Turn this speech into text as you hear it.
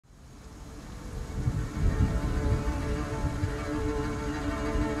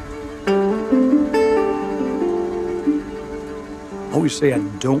always say I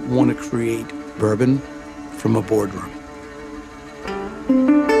don't want to create bourbon from a boardroom.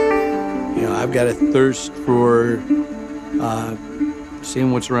 You know, I've got a thirst for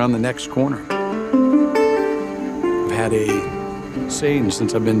seeing what's around the next corner. I've had a saying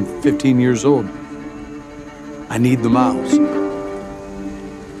since I've been 15 years old. I need the miles. And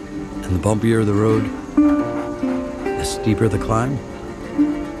the bumpier the road, the steeper the climb,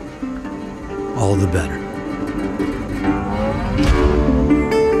 all the better.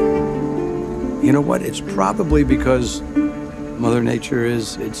 You know what? It's probably because Mother Nature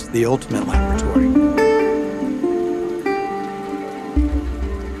it's the ultimate laboratory.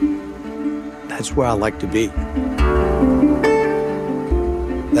 That's where I like to be.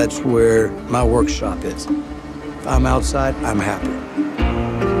 That's where my workshop is. If I'm outside, I'm happy.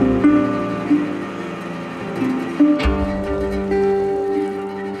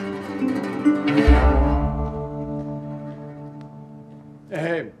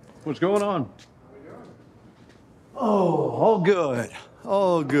 Hey, what's going on? Oh, all good.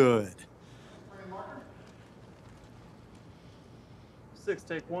 All good. 6,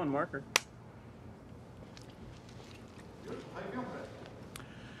 take 1, marker.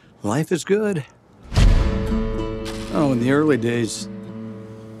 Life is good. Oh, in the early days,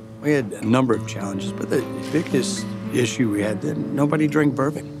 we had a number of challenges, but the biggest issue we had then, nobody drank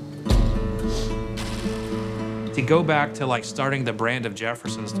bourbon. To go back to like starting the brand of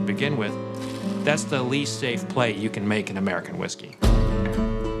Jefferson's to begin with, that's the least safe play you can make in American whiskey.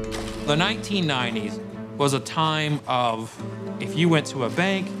 The 1990s was a time of, if you went to a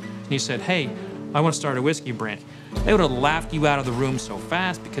bank and you said, hey, I want to start a whiskey brand, they would have laughed you out of the room so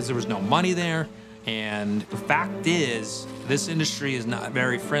fast because there was no money there. And the fact is, this industry is not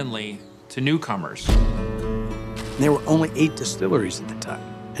very friendly to newcomers. There were only 8 distilleries at the time,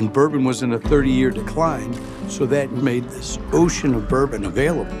 and bourbon was in a 30-year decline, so that made this ocean of bourbon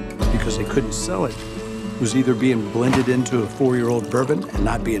available because they couldn't sell it. It was either being blended into a 4-year-old bourbon and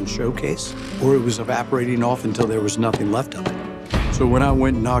not being showcased, or it was evaporating off until there was nothing left of it. So when I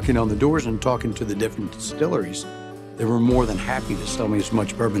went knocking on the doors and talking to the different distilleries, they were more than happy to sell me as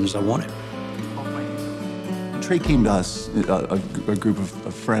much bourbon as I wanted. Trey came to us, a group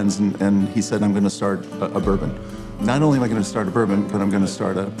of friends, and he said, I'm going to start a bourbon. Not only am I going to start a bourbon, but I'm going to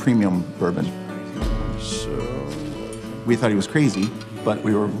start a premium bourbon. So we thought he was crazy, but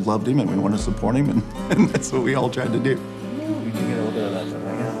we loved him and we wanted to support him, and that's what we all tried to do.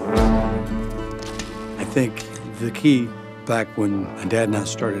 I think the key back when my dad and I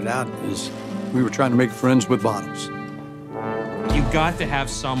started out is we were trying to make friends with bottles. You've got to have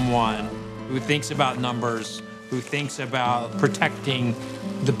someone who thinks about numbers, who thinks about protecting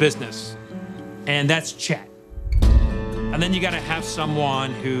the business, and that's Chet. And then you got to have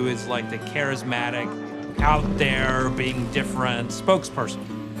someone who is like the charismatic, out there, being different spokesperson.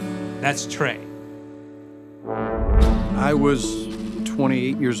 That's Trey. I was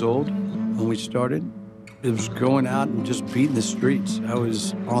 28 years old when we started. It was going out and just beating the streets. I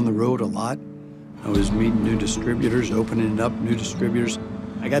was on the road a lot. I was meeting new distributors, opening up new distributors.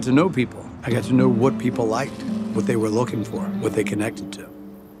 I got to know people. I got to know what people liked, what they were looking for, what they connected to.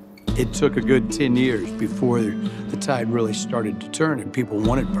 It took a good 10 years before the tide really started to turn and people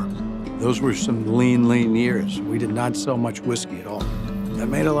wanted bourbon. Those were some lean years. We did not sell much whiskey at all. That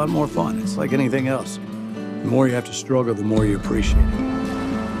made it a lot more fun. It's like anything else. The more you have to struggle, the more you appreciate it.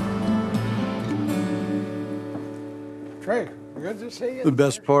 Trey, good to see you. The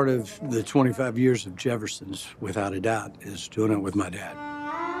best part of the 25 years of Jefferson's, without a doubt, is doing it with my dad.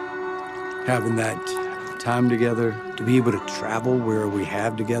 Having that time together, to be able to travel where we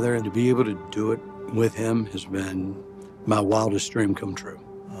have together, and to be able to do it with him has been my wildest dream come true.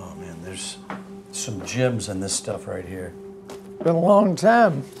 Oh man, there's some gems in this stuff right here. Been a long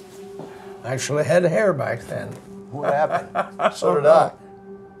time. I actually had hair back then. What happened? So did I.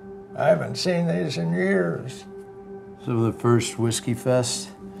 I haven't seen these in years. Some of the first whiskey fests,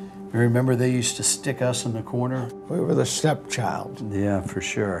 you remember they used to stick us in the corner? We were the stepchild. Yeah, for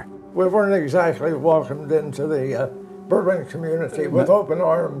sure. We weren't exactly welcomed into the bourbon community with open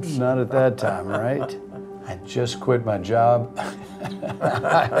arms. Not at that time, right? I just quit my job.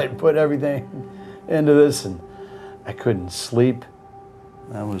 I had put everything into this and I couldn't sleep.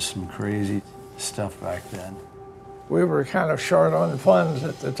 That was some crazy stuff back then. We were kind of short on funds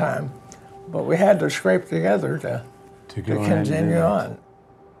at the time, but we had to scrape together to continue on.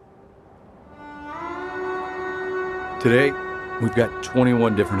 Today, we've got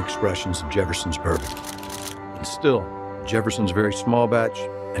 21 different expressions of Jefferson's bourbon. And still, Jefferson's Very Small Batch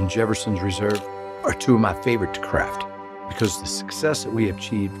and Jefferson's Reserve are two of my favorite to craft. because the success that we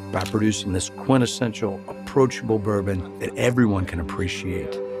achieved by producing this quintessential, approachable bourbon that everyone can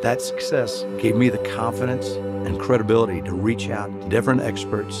appreciate, that success gave me the confidence and credibility to reach out to different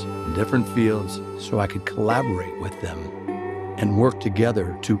experts in different fields so I could collaborate with them and work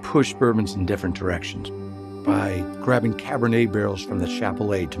together to push bourbons in different directions by grabbing Cabernet barrels from the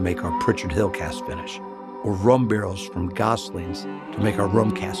Chapelet to make our Pritchard Hill cast finish, or rum barrels from Gosling's to make our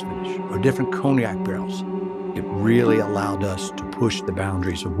rum cast finish, or different cognac barrels. It really allowed us to push the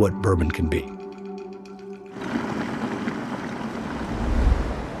boundaries of what bourbon can be.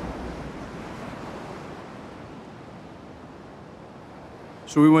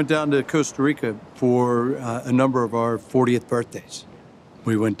 So we went down to Costa Rica for a number of our 40th birthdays.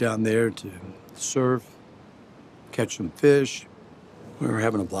 We went down there to surf, catch some fish. We were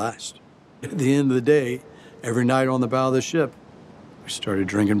having a blast. At the end of the day, every night on the bow of the ship, we started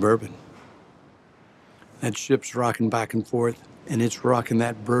drinking bourbon. That ship's rocking back and forth, and it's rocking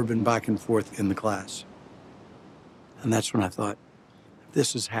that bourbon back and forth in the glass. And that's when I thought, if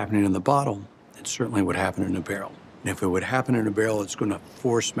this is happening in the bottle, it certainly would happen in a barrel. And if it would happen in a barrel, it's going to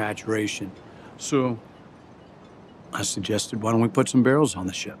force maturation. So I suggested, why don't we put some barrels on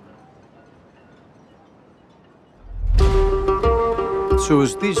the ship? So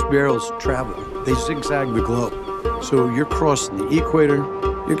as these barrels travel, they zigzag the globe. So you're crossing the equator,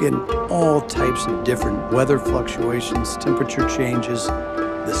 you're getting all types of different weather fluctuations, temperature changes.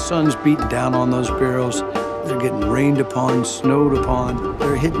 The sun's beating down on those barrels. They're getting rained upon, snowed upon.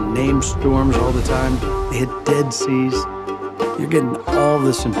 They're hitting named storms all the time. They hit dead seas. You're getting all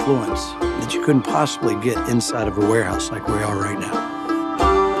this influence that you couldn't possibly get inside of a warehouse like we are right now.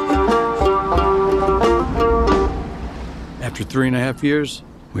 After 3.5 years,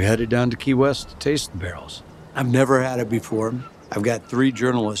 we headed down to Key West to taste the barrels. I've never had it before. I've got 3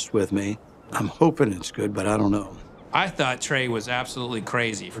 journalists with me. I'm hoping it's good, but I don't know. I thought Trey was absolutely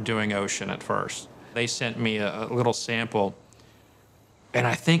crazy for doing Ocean at first. They sent me a little sample, and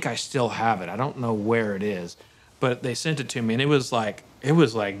I think I still have it. I don't know where it is, but they sent it to me, and it was like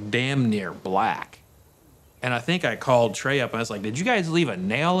damn near black. And I think I called Trey up, and I was like, did you guys leave a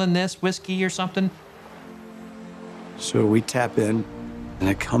nail in this whiskey or something? So we tap in, and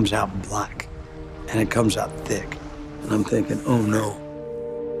it comes out black, and it comes out thick. And I'm thinking, oh no.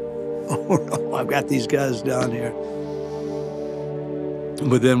 Oh no, I've got these guys down here.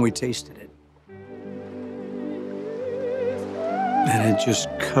 But then we tasted it. And it just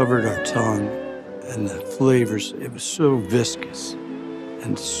covered our tongue, and the flavors, it was so viscous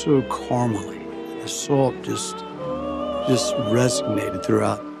and so caramely. The salt just resonated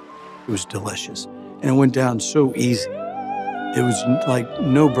throughout. It was delicious. And it went down so easy. It was like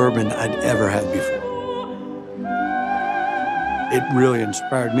no bourbon I'd ever had before. It really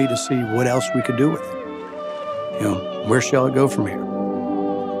inspired me to see what else we could do with it. You know, where shall it go from here?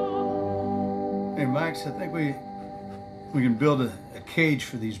 Hey, Max, I think we can build a cage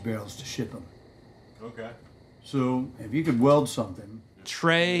for these barrels to ship them. Okay. So if you could weld something.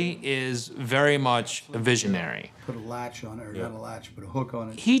 Trey is very much a visionary. Put a latch on it, or not a latch, put a hook on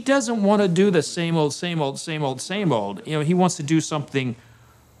it. He doesn't want to do the same old, same old, same old, same old. You know, he wants to do something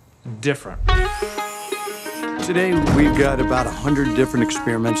different. Today, we've got about 100 different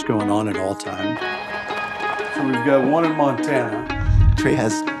experiments going on at all times. So we've got one in Montana. Trey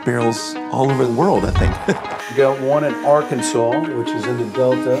has barrels all over the world, I think. We've got one in Arkansas, which is in the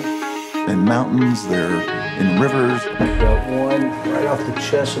Delta. In mountains, they're in rivers. We've got one right off the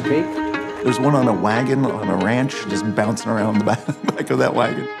Chesapeake. There's one on a wagon on a ranch, just bouncing around the back of that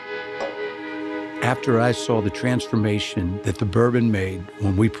wagon. After I saw the transformation that the bourbon made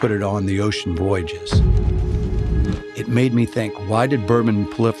when we put it on the ocean voyages, it made me think, why did bourbon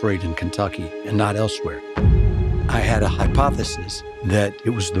proliferate in Kentucky and not elsewhere? I had a hypothesis that it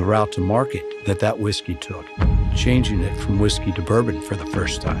was the route to market that whiskey took, changing it from whiskey to bourbon for the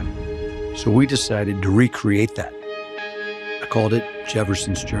first time. So we decided to recreate that. I called it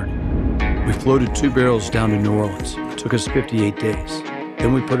Jefferson's Journey. We floated 2 barrels down to New Orleans. It took us 58 days.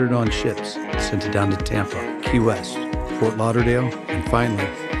 Then we put it on ships, sent it down to Tampa, Key West, Fort Lauderdale, and finally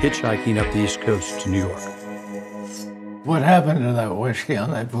hitchhiking up the East Coast to New York. What happened to that whiskey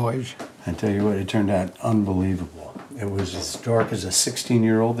on that voyage? I tell you what, it turned out unbelievable. It was as dark as a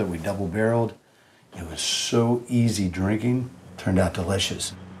 16-year-old that we double-barreled. It was so easy drinking, turned out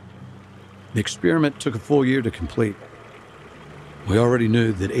delicious. The experiment took a full year to complete. We already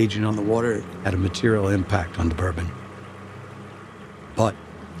knew that aging on the water had a material impact on the bourbon. But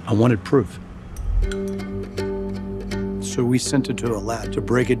I wanted proof. So we sent it to a lab to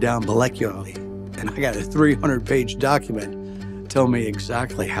break it down molecularly. And I got a 300-page document telling me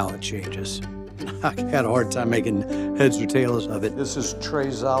exactly how it changes. I had a hard time making heads or tails of it. This is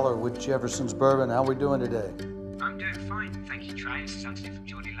Trey Zoeller with Jefferson's Bourbon. How are we doing today? I'm doing fine, thank you, Trey. This is Anthony from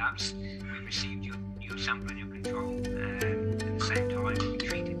Geordie Labs. We received your sample and your control at the same time. We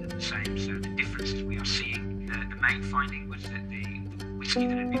treated them the same, so the differences we are seeing. The main finding was that the whiskey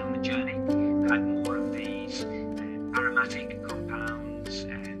that had been on the journey had more of these aromatic compounds,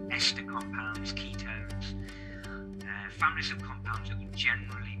 ester compounds, ketones, families of compounds that would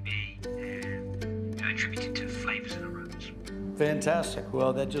generally be attributed to flavors and aromas. Fantastic.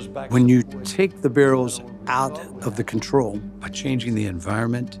 Well, that just back. When you take the barrels out of the control by changing the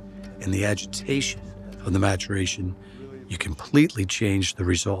environment and the agitation of the maturation, you completely change the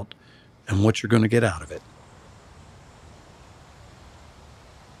result and what you're going to get out of it.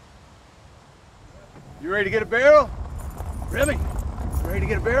 You ready to get a barrel? Really? You ready to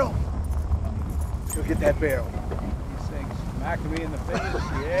get a barrel? Let's go get that barrel. These things smacking me in the face.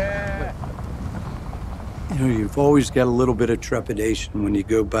 Yeah. You know, you've always got a little bit of trepidation when you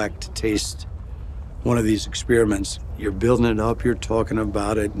go back to taste one of these experiments. You're building it up, you're talking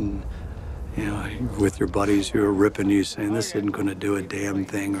about it, and, you know, with your buddies who are ripping you, saying this isn't going to do a damn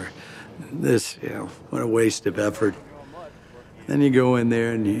thing, or this, you know, what a waste of effort. Then you go in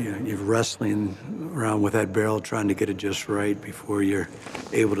there and you're wrestling around with that barrel, trying to get it just right before you're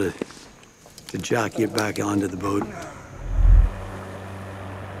able to jockey it back onto the boat.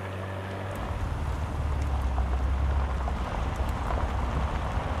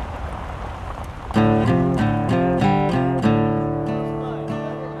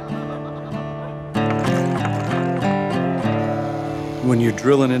 When you're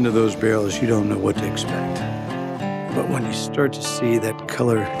drilling into those barrels, you don't know what to expect. But when you start to see that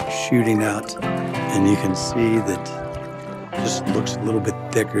color shooting out, and you can see that it just looks a little bit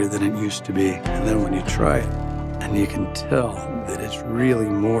thicker than it used to be, and then when you try it, and you can tell that it's really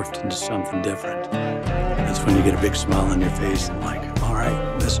morphed into something different, that's when you get a big smile on your face and like, all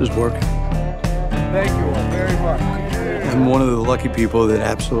right, this is working. Thank you all very much. I'm one of the lucky people that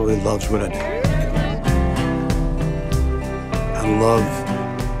absolutely loves what I do. I love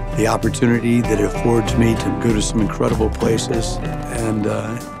the opportunity that it affords me to go to some incredible places and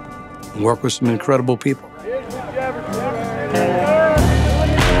work with some incredible people.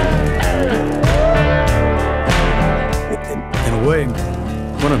 In a way,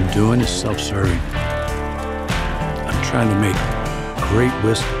 what I'm doing is self-serving. I'm trying to make great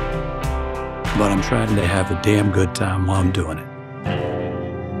whiskey, but I'm trying to have a damn good time while I'm doing it.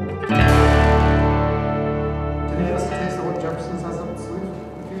 Can you give us a taste of what Jefferson's has up its sleeve in the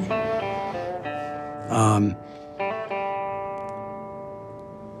future?